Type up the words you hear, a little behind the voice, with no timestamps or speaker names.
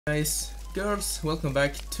Guys, girls, welcome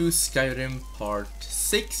back to Skyrim part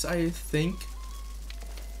 6, I think.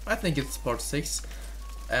 I think it's part 6.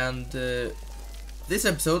 And this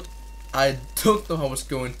episode, I don't know how it's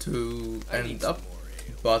going to end up,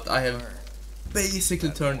 but I have basically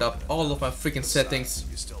turned up all of my freaking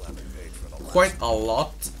settings quite a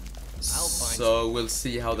lot. So we'll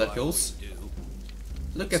see how that goes.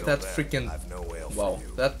 Look at that freaking... Wow,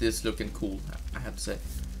 that is looking cool, I have to say.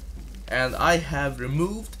 And I have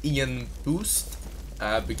removed Ian Boost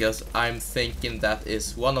because I'm thinking that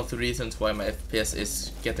is one of the reasons why my FPS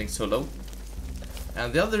is getting so low.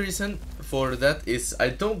 And the other reason for that is I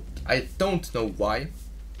don't know why,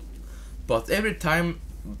 but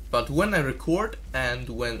when I record and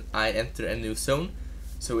when I enter a new zone,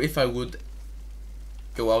 so if I would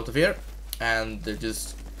go out of here and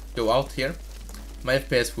just go out here, my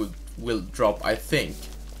FPS will drop, I think.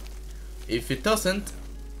 If it doesn't,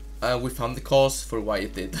 we found the cause for why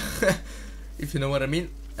it did, if you know what I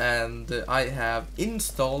mean. And I have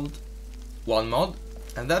installed one mod,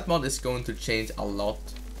 and that mod is going to change a lot,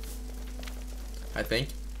 I think.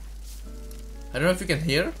 I don't know if you can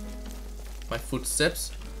hear my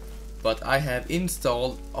footsteps, but I have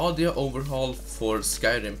installed Audio Overhaul for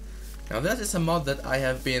Skyrim. Now that is a mod that I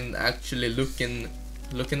have been actually looking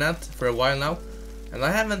at for a while now, and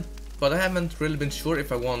I haven't really been sure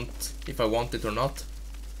if I want it or not.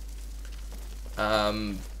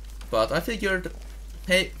 But I figured,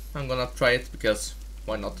 hey, I'm gonna try it because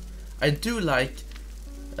why not? I do like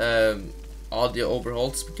audio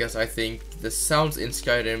overhauls because I think the sounds in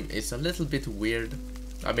Skyrim is a little bit weird.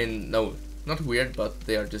 I mean, no, not weird, but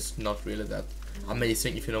they are just not really that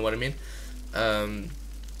amazing, if you know what I mean. And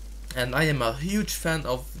I am a huge fan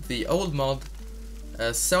of the old mod,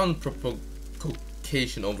 sound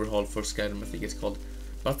propagation overhaul for Skyrim, I think it's called.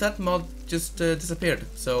 But that mod just disappeared,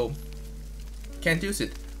 so can't use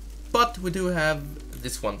it. But we do have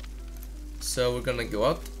this one, so we're gonna go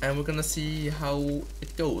out and we're gonna see how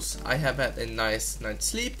it goes. I have had a nice night's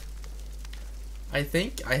sleep, I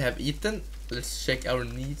think. I have eaten. Let's check our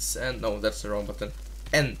needs. And no, that's the wrong button.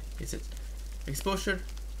 N is it? Exposure.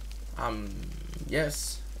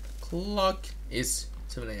 Yes. Clock is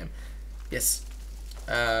 7 AM. Yes.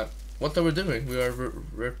 What are we doing? We are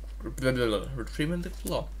retrieving the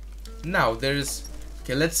claw. Now there is.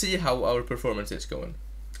 Okay, let's see how our performance is going.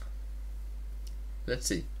 Let's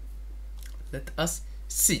see. Let us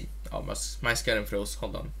see. Oh, my Skyrim froze.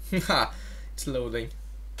 Hold on. It's loading.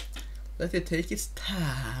 Let it take its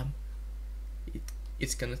time.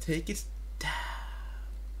 It's gonna take its time.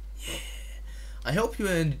 Yeah. I hope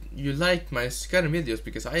you like my Skyrim videos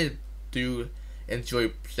because I do enjoy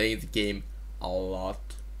playing the game a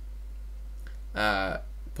lot.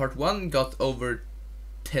 Part 1 got over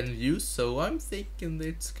 10 views, so I'm thinking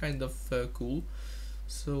it's kind of cool.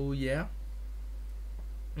 So yeah.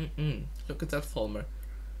 Look at that Falmer.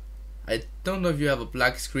 I don't know if you have a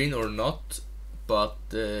black screen or not, but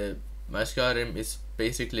my Skyrim is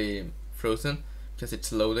basically frozen because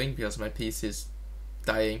it's loading because my PC is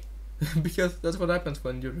dying. Because that's what happens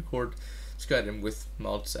when you record Skyrim with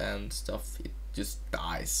mods and stuff. It just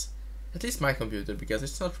dies. At least my computer, because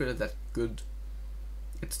it's not really that good.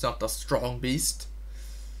 It's not a strong beast.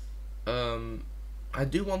 I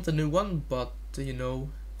do want a new one, but you know,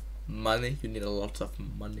 money. You need a lot of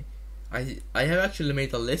money. I have actually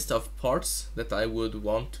made a list of parts that I would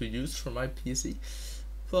want to use for my PC,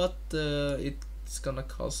 but it's gonna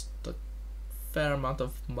cost a fair amount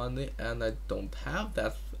of money, and I don't have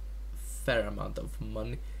that fair amount of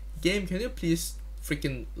money. Game, can you please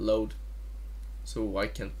freaking load so I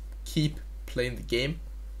can keep playing the game,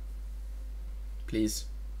 please?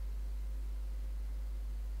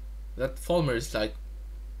 That Falmer is like,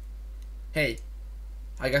 hey,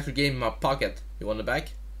 I got your game in my pocket. You want it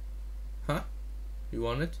back? Huh? You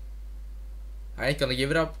want it? I ain't gonna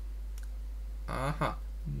give it up.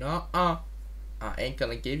 Nuh-uh. I ain't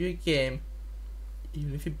gonna give you a game.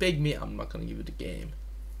 Even if you beg me, I'm not gonna give you the game.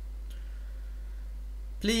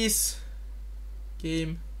 Please,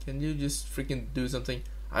 game, can you just freaking do something?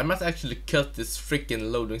 I might actually cut this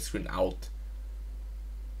freaking loading screen out.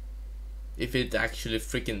 If it actually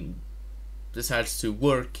freaking decides to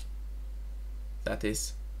work, that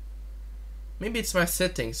is. Maybe it's my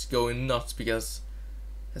settings going nuts because,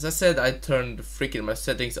 as I said, I turned freaking my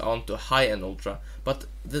settings on to high and ultra. But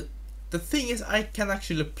the thing is, I can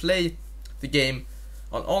actually play the game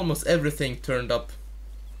on almost everything turned up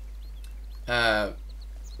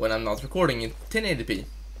when I'm not recording in 1080p.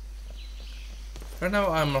 Right now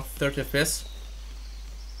I'm at 30 FPS.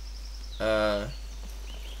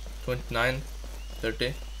 29,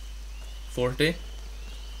 30, 40.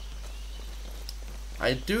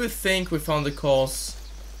 I do think we found the cause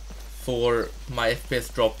for my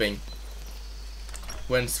FPS dropping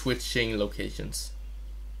when switching locations.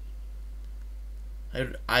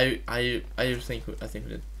 I think we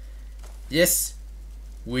did. Yes,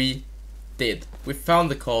 we did. We found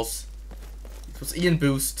the cause. It was Ian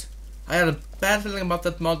Boost. I had a bad feeling about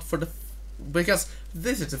that mod because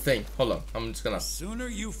this is the thing. Hold on, I'm just gonna. The sooner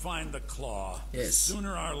you find the claw, yes, the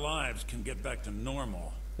sooner our lives can get back to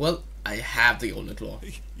normal. Well, I have the golden claw.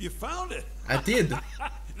 You found it. I did.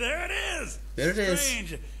 There it is. There it is.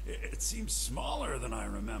 Strange. It seems smaller than I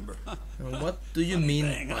remember. What do you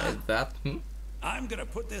mean by that? I'm gonna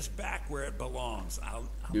put this back where it belongs. I'll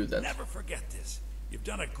do that. Never forget this. You've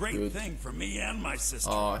done a great thing for me and my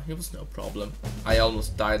sister. It was no problem. I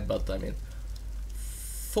almost died, but I mean,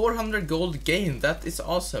 400 gold gained. That is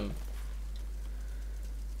awesome.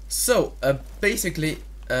 So basically,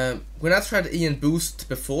 when I tried Ian Boost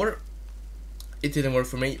before, it didn't work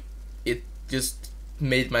for me. It just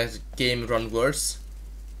made my game run worse.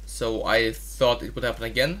 So I thought it would happen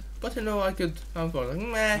again, but you know, I'm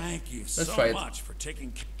going, meh. Thank you let's so try it. much for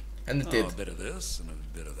taking care. And it did. A bit of this and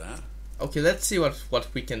a bit of that. Okay, let's see what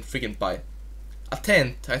we can freaking buy. A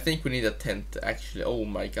tent. I think we need a tent actually. Oh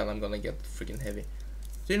my god, I'm gonna get freaking heavy.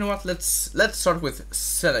 So you know what? Let's start with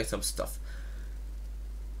selling some stuff.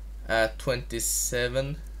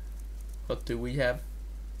 27. What do we have?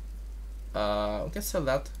 We can sell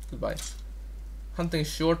that. Goodbye. Hunting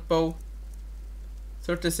short bow.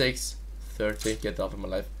 36, 30, get out of my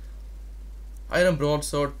life. Iron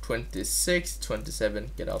broadsword, 26, 27,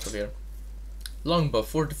 get out of here. Longbow,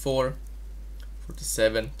 44,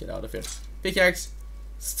 47, get out of here. Pickaxe,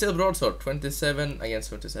 still broadsword, 27 against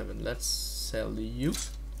 27. Let's sell you.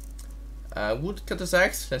 Woodcutter's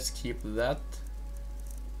axe, let's keep that.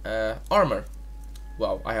 Armor,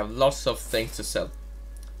 wow, I have lots of things to sell.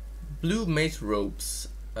 Blue mate robes,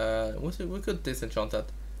 we could disenchant that.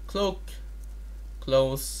 Cloak,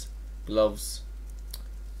 clothes, gloves,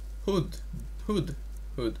 hood.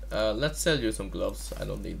 Let's sell you some gloves. I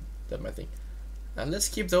don't need them, I think. Let's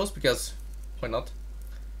keep those because why not?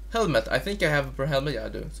 Helmet. I think I have a per helmet. Yeah, I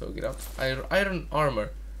do. So get out. Iron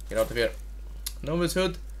armor. Get out of here. Novice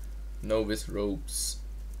hood. Novice robes.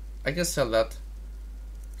 I can sell that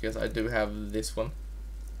because I do have this one.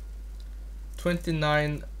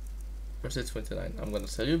 29. Where's it? 29. I'm gonna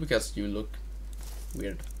sell you because you look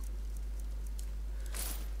weird.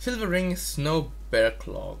 Silver ring, snow bear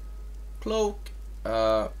claw, cloak,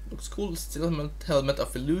 looks cool. Still helmet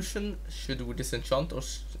of illusion. Should we disenchant or?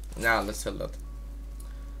 Nah, let's sell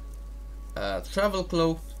that. Travel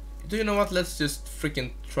cloak. Do you know what? Let's just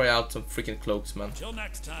freaking try out some freaking cloaks, man. Till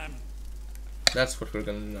next time. That's what we're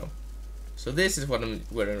gonna do now. So this is what I'm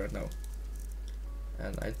wearing right now,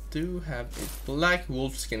 and I do have a black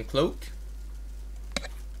wolfskin cloak,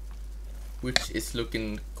 which is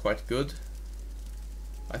looking quite good.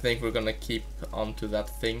 I think we're gonna keep on to that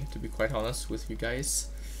thing, to be quite honest with you guys.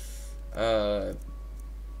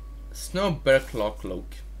 Snow bear claw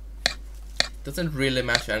cloak doesn't really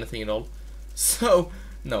match anything at all, so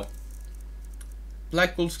no.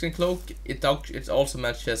 Black wolfskin cloak, it also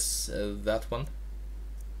matches that one,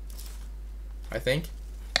 I think.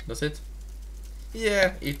 Does it?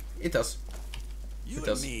 Yeah, it does. You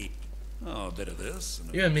and me. Oh, a bit of this.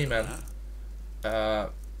 And you and me, man.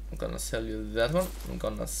 I'm gonna sell you that one. I'm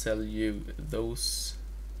gonna sell you those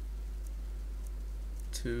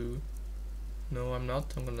two. No, I'm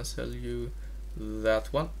not. I'm gonna sell you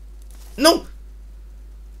that one. No!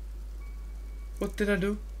 What did I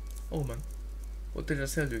do? Oh man. What did I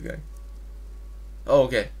sell you, guy? Oh,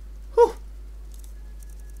 okay. Whew.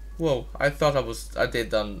 Whoa, I thought I did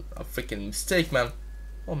done a freaking mistake, man.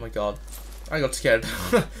 Oh my god. I got scared.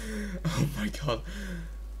 Oh my god.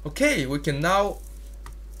 Okay, we can now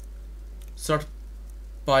start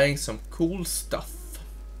buying some cool stuff.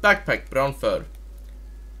 Backpack, brown fur.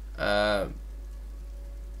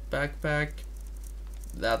 Backpack.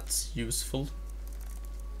 That's useful.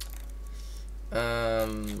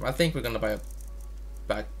 I think we're gonna buy a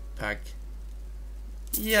backpack.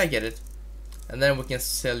 Yeah, I get it. And then we can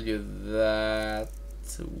sell you that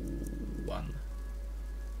one.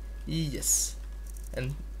 Yes.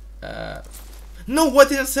 And no, why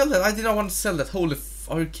did I sell that? I did not want to sell that. Holy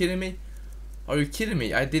are you kidding me? Are you kidding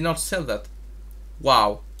me? I did not sell that.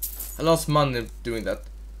 Wow. I lost money doing that.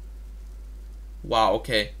 Wow,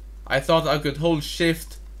 okay. I thought I could hold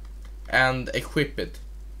shift and equip it.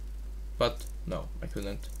 But no, I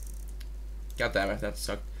couldn't. God damn it, that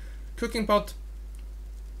sucked. Cooking pot.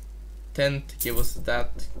 Tent, give us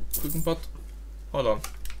that cooking pot. Hold on.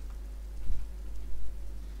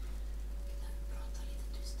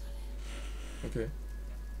 Okay.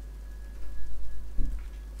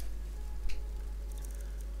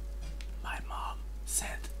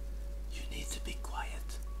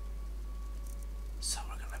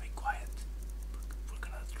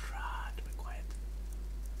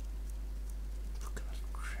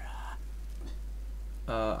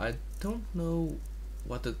 I don't know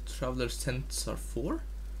what the traveler's tents are for.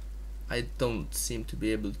 I don't seem to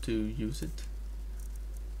be able to use it.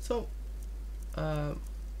 So,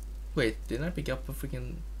 wait, didn't I pick up a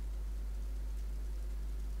freaking...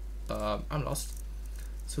 I'm lost.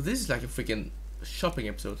 So this is like a freaking shopping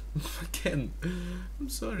episode. Again, I'm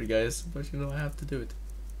sorry guys, but you know I have to do it.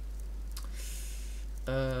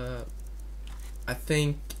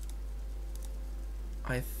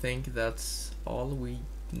 I think that's all we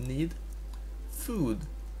need. Food.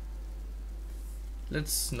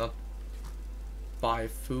 Let's not buy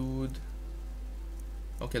food.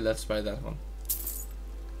 Okay, let's buy that one.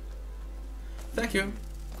 Thank you.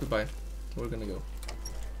 Goodbye. We're gonna go.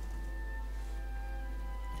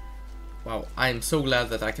 Wow, I'm so glad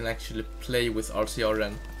that I can actually play with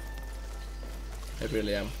RCRN. I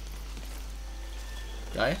really am.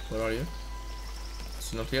 Guy, where are you? Is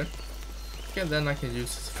he not here? Okay, then I can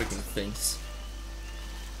use his freaking things.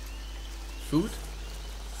 Food?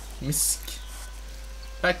 Misk.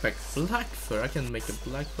 Backpack. Black fur. I can make a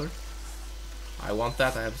black fur. I want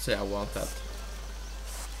that. I have to say I want that.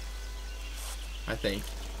 I think.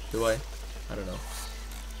 Do I? I don't know.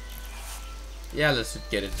 Yeah, let's just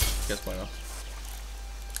get it. Guess why not?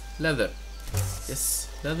 Leather. Yes.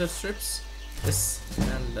 Leather strips. Yes.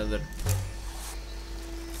 And leather.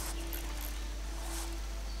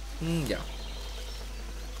 Yeah.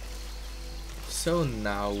 So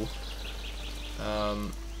now,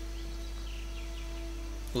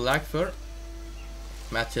 black fur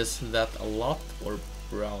matches that a lot, or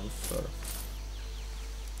brown fur.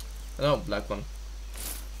 No, black one.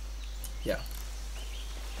 Yeah.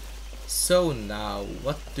 So now,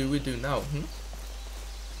 what do we do now?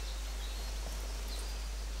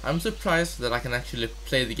 I'm surprised that I can actually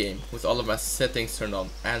play the game with all of my settings turned on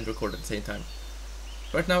and record at the same time.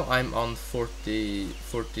 Right now I'm on 42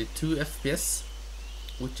 FPS,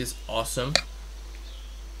 which is awesome.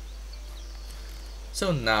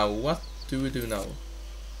 So now, what do we do now?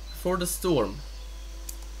 For the storm,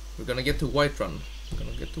 we're gonna get to Whiterun. We're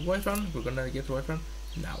gonna get to Whiterun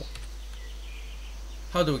now.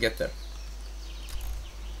 How do we get there?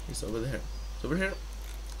 It's over there. It's over here.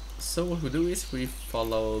 So what we do is we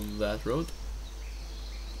follow that road.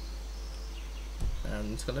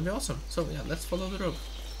 And it's gonna be awesome. So yeah, let's follow the road.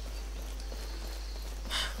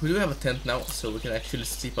 We do have a tent now, so we can actually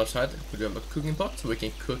sleep outside. We do have a cooking pot, so we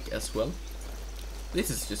can cook as well. This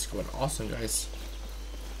is just going awesome, guys.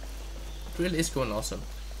 It really is going awesome.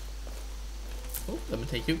 Oh, let me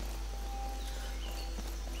take you.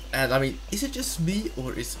 And I mean, is it just me,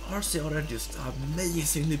 or is RCRN just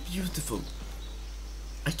amazingly beautiful?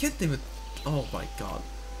 I can't even... Oh my god.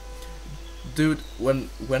 Dude, when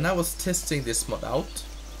I was testing this mod out,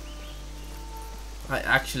 I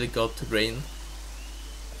actually got rain,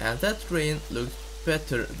 and that rain looked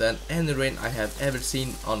better than any rain I have ever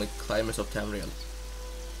seen on a Climbers of Tamriel.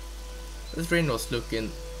 This rain was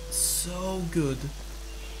looking so good,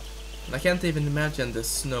 and I can't even imagine the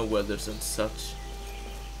snow weathers and such.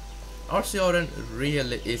 RCRN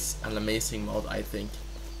really is an amazing mod, I think.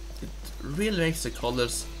 It really makes the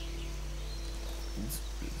colors...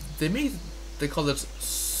 They make the colors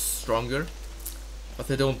stronger, but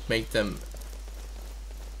they don't make them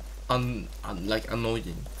like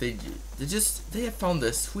annoying. They have found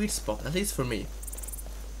a sweet spot, at least for me.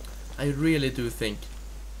 I really do think.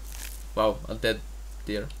 Wow, a dead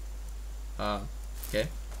deer. Okay.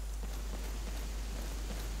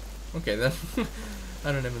 Okay then.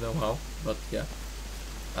 I don't even know how, but yeah.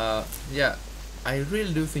 Yeah, I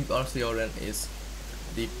really do think RCRN is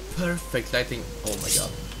the perfect lighting. Oh my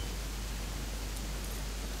god.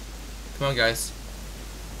 Come on, guys.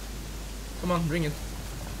 Come on, bring it.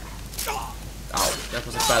 Ow, that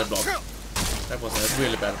was a bad block. That was a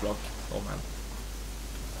really bad block. Oh man.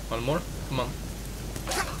 One more? Come on.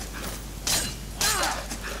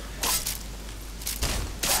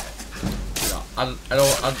 Yeah, I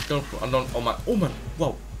don't, oh man,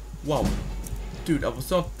 wow. Dude, I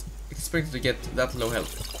was not expecting to get that low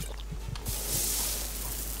health.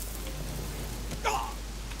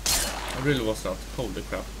 I really was not. Holy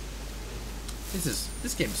crap.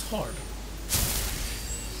 This game is hard.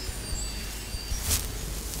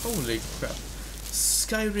 Holy crap.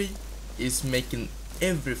 SkyRe is making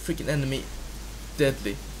every freaking enemy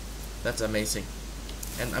deadly. That's amazing.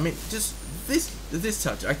 And I mean, just this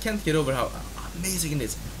touch, I can't get over how amazing it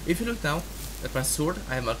is. If you look now at my sword,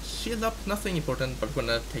 I have my shield up, nothing important, but I'm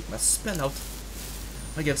gonna take my spell out.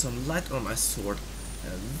 I get some light on my sword,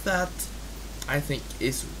 and that, I think,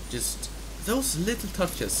 is just those little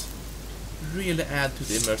touches really add to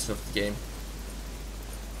the immersion of the game.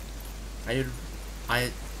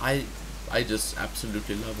 I just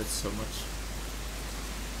absolutely love it so much.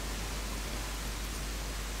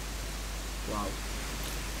 Wow.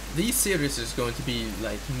 This series is going to be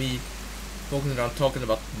like me walking around talking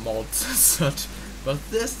about mods and such, but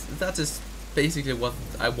that is basically what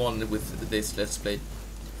I wanted with this Let's Play.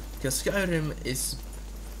 Because Skyrim is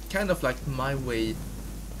kind of like my way,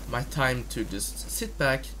 my time to just sit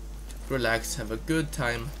back, relax, have a good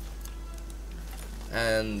time,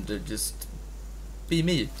 and just be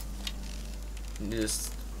me.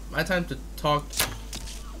 Just my time to talk,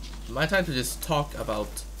 my time to just talk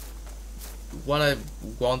about what I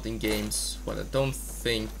want in games, what I don't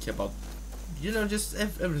think about, you know, just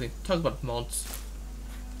everything. Talk about mods,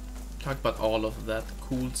 talk about all of that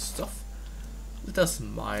cool stuff. Let us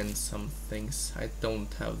mine some things. I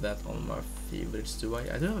don't have that on my favorites, do I?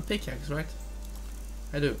 I do have a pickaxe, right?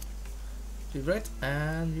 I do. You're right,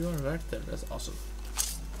 and you are right there. That's awesome.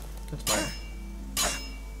 That's mine.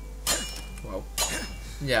 Wow.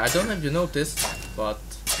 Yeah, I don't know if you noticed, but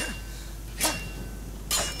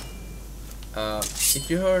if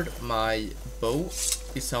you heard my bow,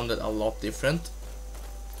 it sounded a lot different.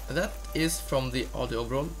 That is from the audio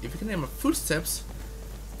overall. If you can hear my footsteps,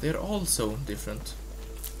 they're also different.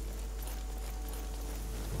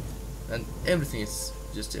 And everything is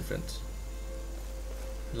just different.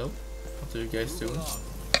 Hello? What are you guys doing?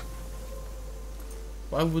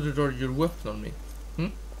 Why would you draw your weapon on me?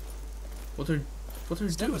 What are you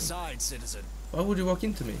doing? Aside, citizen. Why would you walk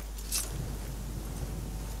into me?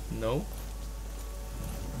 No.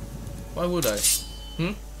 Why would I?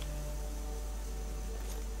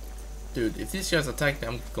 Dude, if these guys attack me,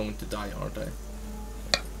 I'm going to die, aren't I?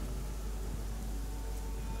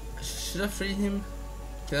 Should I free him?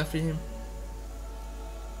 Can I free him?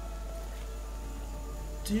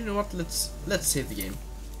 Do you know what? Let's save the game.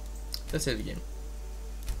 Let's save the game.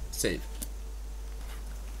 Save.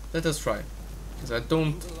 Let us try. Because I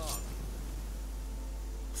don't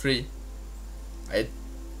free. I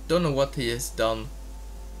don't know what he has done,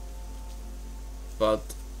 but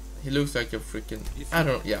he looks like a freaking. I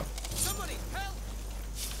don't. Yeah.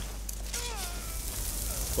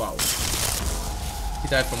 Wow. He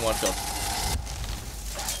died from one shot.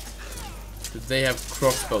 Do they have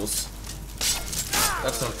crossbows?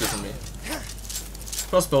 That's not good for me.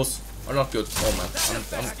 Crossbows are not good. Oh man,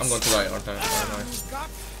 I'm going to die, aren't I?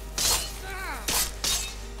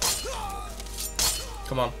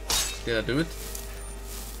 Come on, did I do it?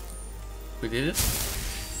 We did it?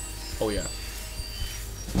 Oh yeah.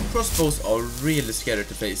 Crossbows are really scary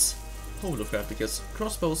to face. Holy crap, because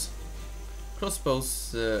crossbows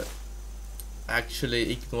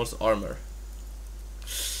actually ignores armor.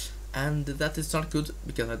 And that is not good,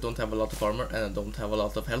 because I don't have a lot of armor and I don't have a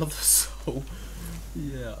lot of health, so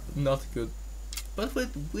yeah, not good. But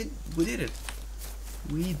we did it.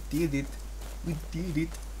 We did it. We did it.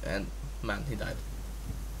 And man, he died.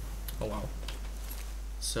 Oh wow.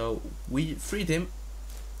 So we freed him.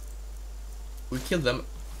 We killed them,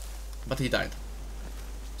 but he died.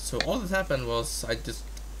 So all that happened was I just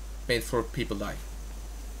made 4 people die.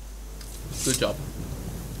 Good job.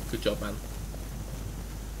 Good job, man.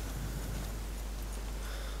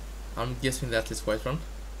 I'm guessing that is Whiterun.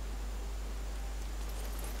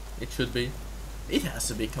 It should be. It has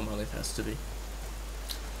to be, come on, it has to be.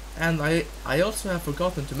 And I also have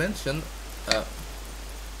forgotten to mention,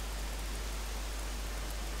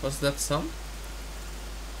 was that some?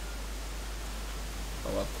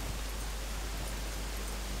 Oh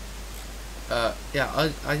well. Yeah,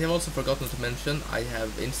 I have also forgotten to mention, I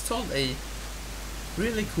have installed a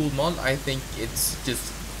really cool mod. I think it's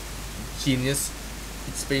just genius.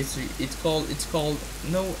 It's basically it's called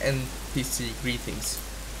No NPC Greetings,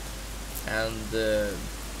 and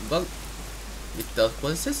well, it does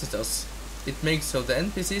what it says it does. It makes so the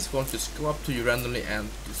NPCs won't just go up to you randomly and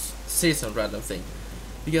just say some random thing.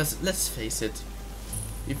 Because let's face it,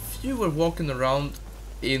 if you were walking around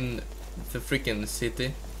in the freaking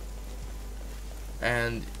city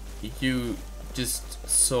and you just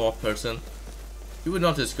saw a person, you would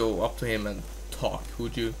not just go up to him and talk,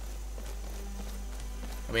 would you?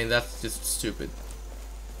 I mean, that's just stupid.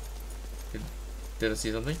 Did I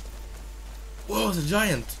see something? Whoa, it's a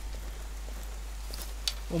giant!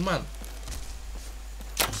 Oh man.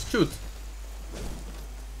 Shoot!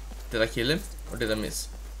 Did I kill him? Or did I miss?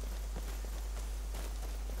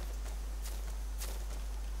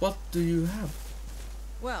 What do you have?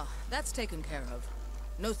 Well, that's taken care of.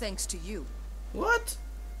 No thanks to you. What?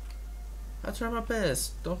 I try my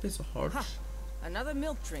best. Don't be so harsh. Huh. Another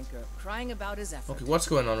milk drinker crying about his effort. Okay, what's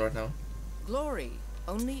going on right now? Glory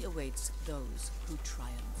only awaits those who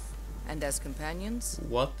triumph. And as companions,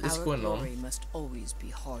 What is our going glory on? must always be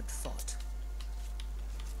hard fought.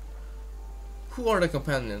 Who are the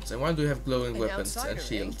companions, and why do you have glowing An weapons outsider, and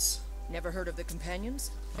shields? Never heard of the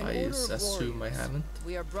companions? An I order of assume I warriors. haven't.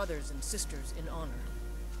 We are brothers and sisters in honor.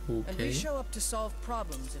 And we Okay. show up to solve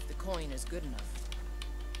problems if the coin is good enough.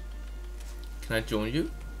 Can I join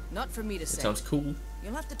you? Not for me to It say. sounds cool.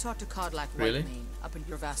 You'll have to talk to Codlack Really? Whitemane up in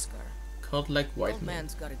Jorvaskar. Called like The white old man.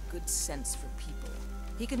 man's got a good sense for people.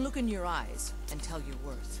 He can look in your eyes and tell your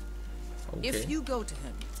worth. Okay. If you go to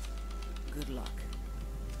him, good luck.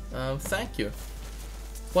 Thank you.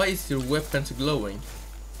 Why is your weapon glowing?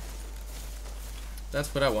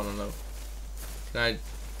 That's what I want to know. Can I...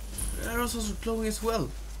 They're also glowing as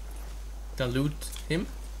well. Can I loot him?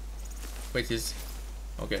 Wait, he's...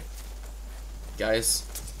 Okay. Guys.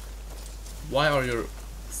 Why are your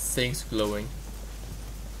things glowing?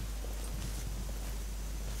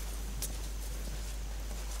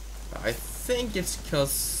 I think it's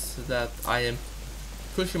because that I am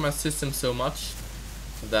pushing my system so much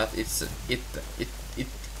that it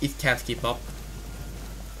can't keep up.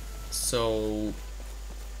 So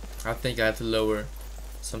I think I have to lower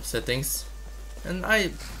some settings, and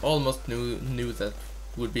I almost knew that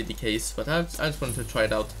would be the case, but I just wanted to try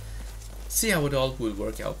it out, see how it all would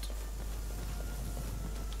work out.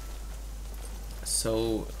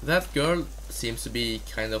 So that girl seems to be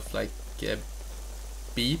kind of like a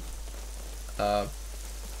bee. I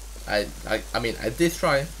mean, I did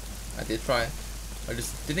try. I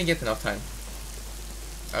just didn't get enough time.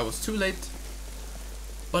 I was too late,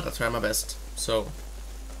 but I tried my best. So,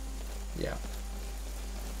 yeah.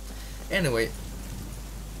 Anyway,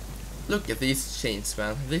 look at these chains,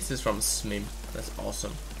 man. This is from Smim. That's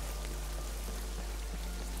awesome.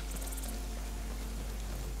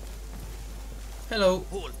 Hello.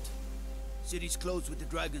 Halt. City's closed with the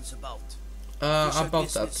dragons about. About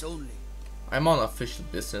that. Only. I'm on official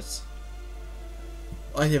business.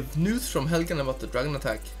 I have news from Helgen about the dragon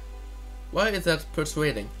attack. Why is that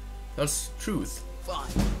persuading? That's truth.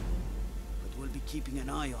 Fine. But we'll be keeping an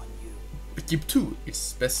eye on you. But keep two,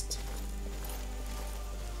 it's best.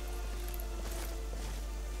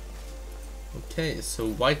 Okay, so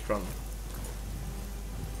Whiterun.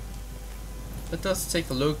 Let us take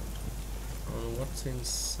a look on what's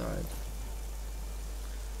inside.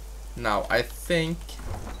 Now, I think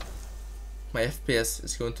my FPS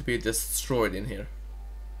is going to be destroyed in here.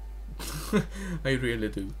 I really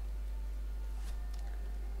do.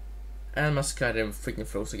 And my Skyrim freaking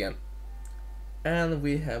froze again. And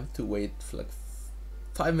we have to wait for like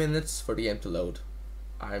 5 minutes for the game to load.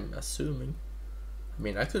 I'm assuming. I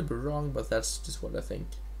mean, I could be wrong, but that's just what I think.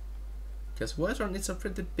 Because Whiterun is a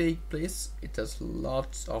pretty big place. It has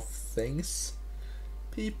lots of things.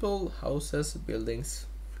 People, houses, buildings,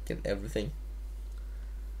 freaking everything.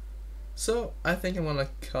 So, I think I'm gonna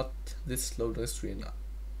cut this loading screen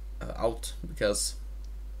out, because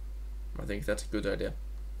I think that's a good idea.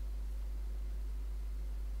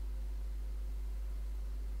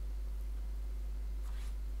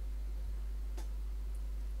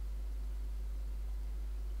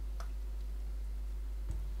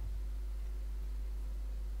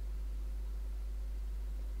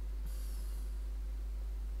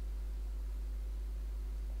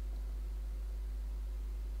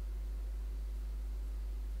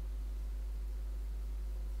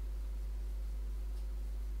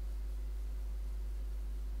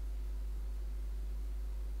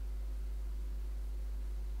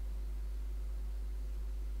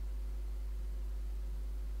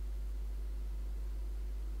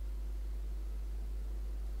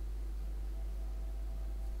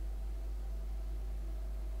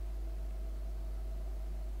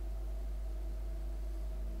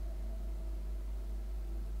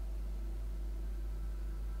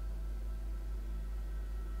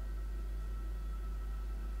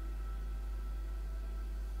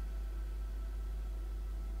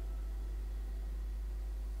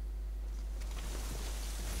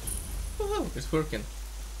 Oh, it's working.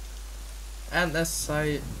 And as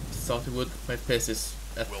I thought it would, my pace is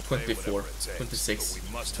at 24, 26,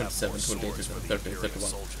 27, 28, 30,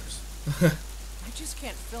 31. I just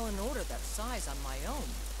can't fill an order that size on my own.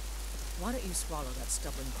 Why don't you swallow that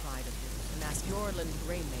stubborn pride of yours and ask Yorland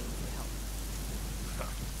Greymane for help?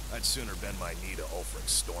 I'd sooner bend my knee to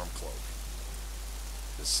Ulfric's Stormcloak.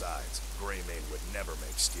 Besides, Greymane would never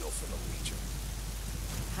make steel for the Legion.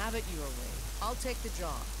 Have it your way. I'll take the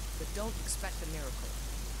job, but don't expect a miracle.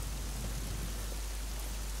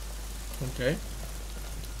 Okay.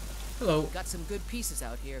 Hello. Got some good pieces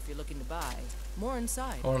out here if you're looking to buy. More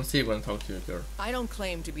inside. I want to see when I talk to you, girl. I don't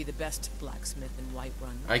claim to be the best blacksmith in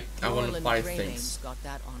Whiterun. I want to Yorland buy Greymane's things. got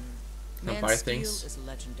that honor. Can I Man's buy steel things? is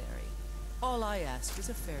legendary. All I ask is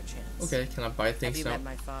a fair chance. Okay, can I buy Have things you now? met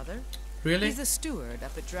my father? Really? He's the steward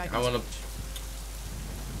up at Dragon's I wanna. Reach.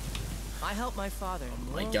 I help my father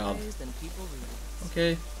in my more God. ways than people realize.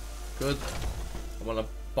 Okay, good. I wanna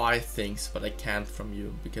buy things, but I can't from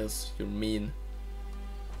you because you're mean.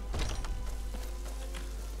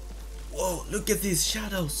 Whoa, look at these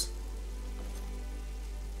shadows!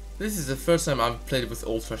 This is the first time I've played with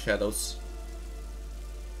Ultra Shadows.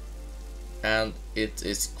 And it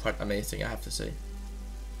is quite amazing, I have to say.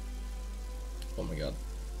 Oh my god.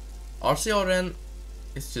 RCRN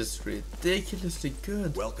is just ridiculously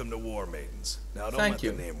good. Welcome to War Maidens. Now don't Thank let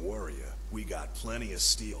you. the name worry you. We got plenty of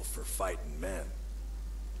steel for fighting men.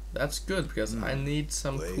 That's good because I need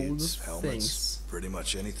some cool Blades, helmets, things. pretty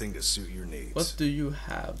much anything to suit your needs. What do you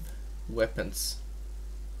have? Weapons.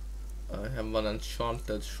 I have one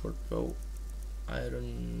enchanted short bow,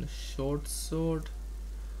 iron short sword.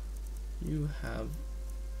 You have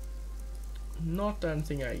not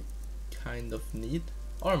anything I kind of need.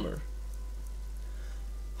 Armor.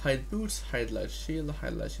 Hide boots, hide light shield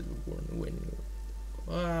worn when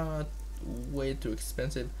way too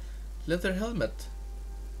expensive. Leather helmet.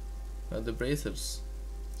 The bracers.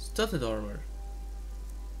 Studded armor.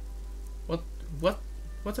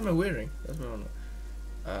 What am I wearing? That's what I don't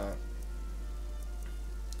know.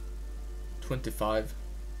 25.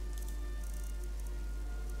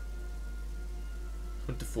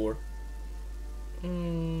 24.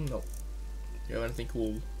 No. You have anything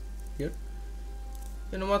cool here?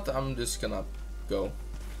 You know what? I'm just gonna go.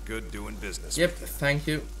 Good doing business. Yep, thank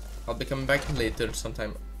you. I'll be coming back later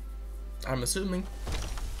sometime. I'm assuming.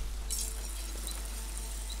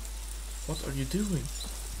 What are you doing?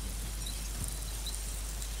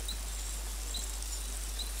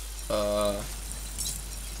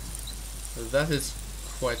 That is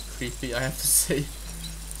quite creepy, I have to say.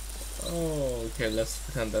 Oh, okay, let's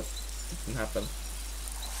pretend that didn't happen.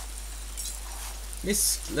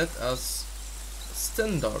 Miss, let us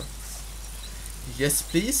standard. Yes,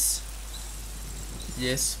 please.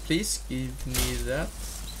 Yes, please, give me that.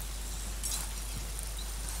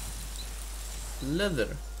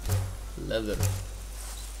 Leather. Leather.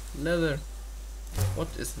 Leather. What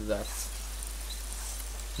is that?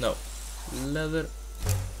 No. Leather.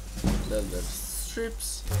 Leather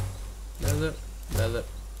strips. Leather. Leather.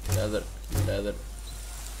 Leather. Leather.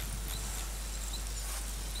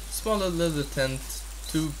 Smaller leather tent.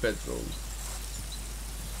 2 bedroll.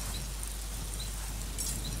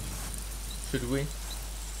 Should we?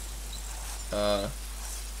 I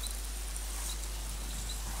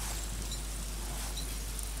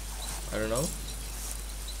don't know.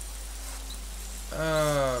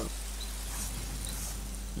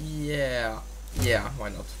 Yeah, why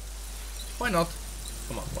not? Why not?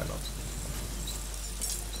 Come on, why not?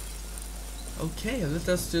 Okay, let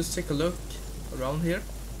us just take a look around here.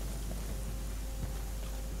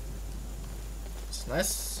 It's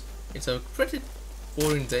nice. It's a pretty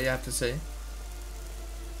boring day, I have to say.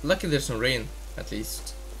 Lucky there's some rain, at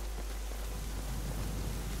least.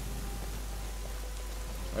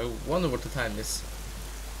 I wonder what the time is.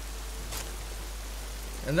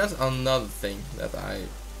 And that's another thing that I'm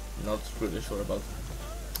not really sure about.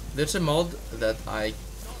 There's a mod that I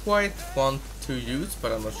quite want to use,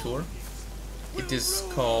 but I'm not sure. It is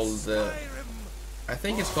called, I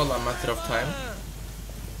think it's called A Matter of Time.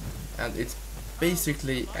 And it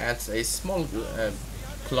basically adds a small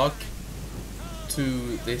clock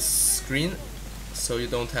to this screen, so you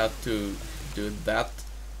don't have to do that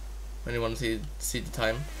when you want to see the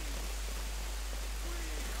time.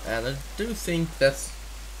 And I do think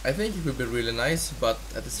I think it would be really nice, but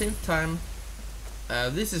at the same time,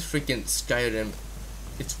 this is freaking Skyrim.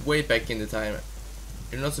 It's way back in the time.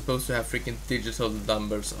 You're not supposed to have freaking digital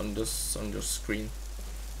numbers on your screen,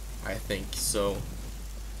 I think so.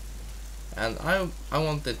 And I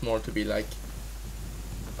want it more to be like,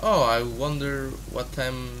 oh, I wonder what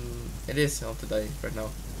time it is on today right now,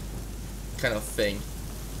 kind of thing.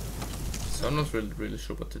 So I'm not really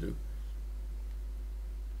sure what to do.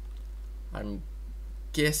 I'm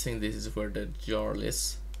guessing this is where the Jarl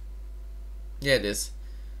is. Yeah, it is.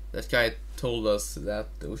 That guy told us that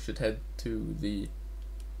we should head to the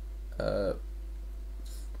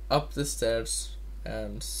up the stairs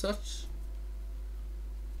and such.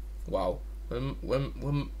 Wow.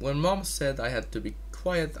 When Mom said I had to be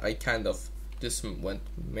quiet, I kind of just went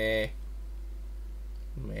meh.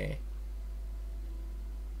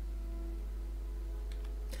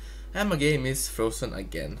 And my game is frozen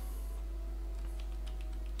again.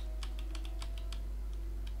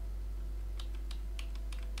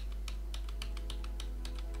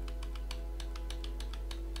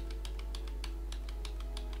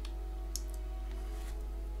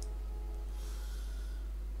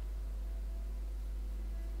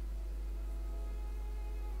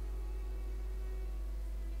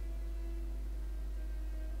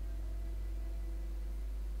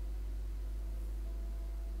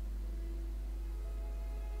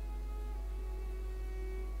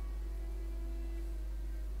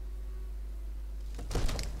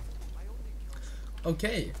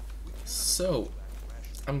 Okay, so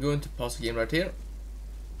I'm going to pause the game right here.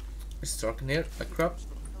 It's dark in here, like crap.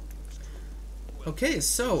 Okay,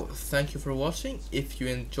 so thank you for watching. If you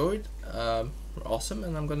enjoyed, awesome,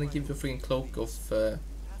 and I'm gonna give you a freaking cloak of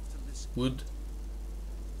wood,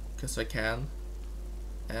 because I can.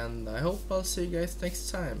 And I hope I'll see you guys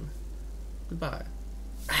next time. Goodbye.